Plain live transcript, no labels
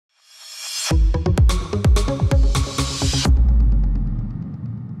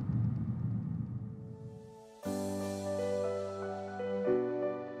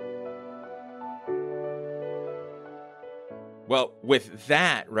with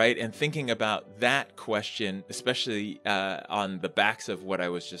that, right, and thinking about that question, especially on the backs of what I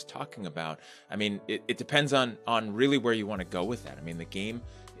was just talking about, I mean, it depends on really where you want to go with that. I mean, the game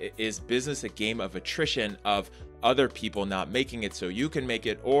is business a game of attrition, of other people not making it so you can make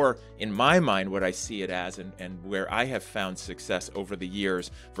it, or in my mind, what I see it as, and where I have found success over the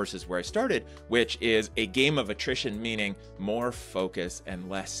years versus where I started, which is a game of attrition, meaning more focus and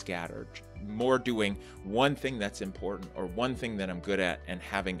less scattered, more doing one thing that's important or one thing that I'm good at and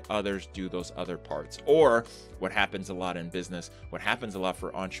having others do those other parts. Or what happens a lot in business, what happens a lot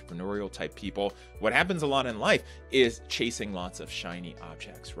for entrepreneurial type people, what happens a lot in life is chasing lots of shiny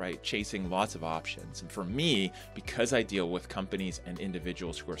objects, right? Chasing lots of options. And for me, because I deal with companies and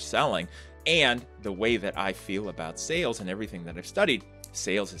individuals who are selling, and the way that I feel about sales and everything that I've studied,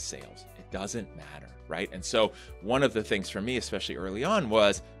 sales is sales. It doesn't matter, right? And so one of the things for me, especially early on,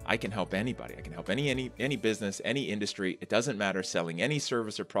 was I can help anybody. I can help any business, any industry. It doesn't matter selling any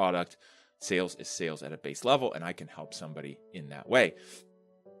service or product. Sales is sales at a base level, and I can help somebody in that way.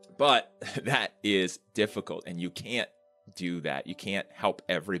 But that is difficult, and you can't do that. You can't help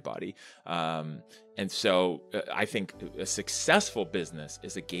everybody. And so I think a successful business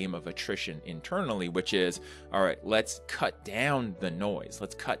is a game of attrition internally, which is, all right, let's cut down the noise.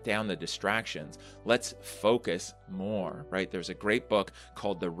 Let's cut down the distractions. Let's focus more, right? There's a great book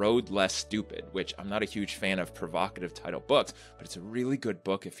called The Road Less Stupid, which I'm not a huge fan of provocative title books, but it's a really good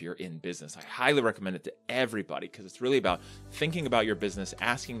book if you're in business. I highly recommend it to everybody because it's really about thinking about your business,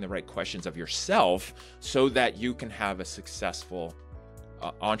 asking the right questions of yourself so that you can have a successful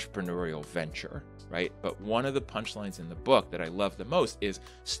entrepreneurial venture, right? But one of the punchlines in the book that I love the most is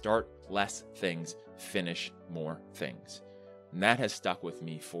start less things, finish more things. And that has stuck with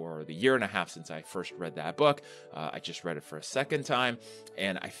me for the year and a half since I first read that book. I just read it for a second time.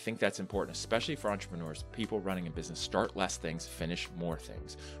 And I think that's important, especially for entrepreneurs, people running a business. Start less things, finish more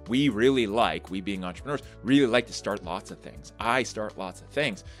things. We being entrepreneurs, really like to start lots of things. I start lots of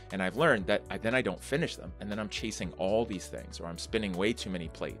things. And I've learned that then I don't finish them. And then I'm chasing all these things, or I'm spinning way too many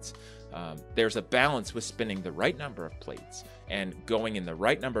plates. There's a balance with spinning the right number of plates and going in the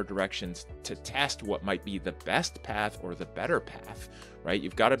right number of directions to test what might be the best path or the better path, right?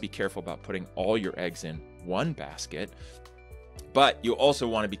 You've got to be careful about putting all your eggs in one basket, but you also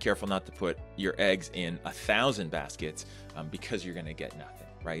want to be careful not to put your eggs in 1,000 baskets because you're going to get nothing,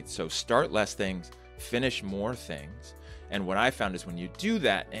 right? So start less things, finish more things. And what I found is when you do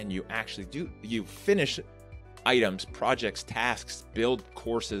that and you actually you finish items, projects, tasks, build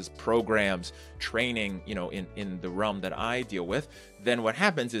courses, programs, training, in the realm that I deal with, then what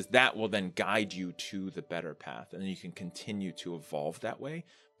happens is that will then guide you to the better path. And then you can continue to evolve that way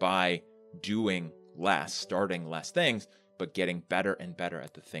by doing less, starting less things, but getting better and better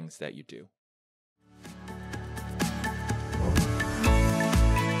at the things that you do.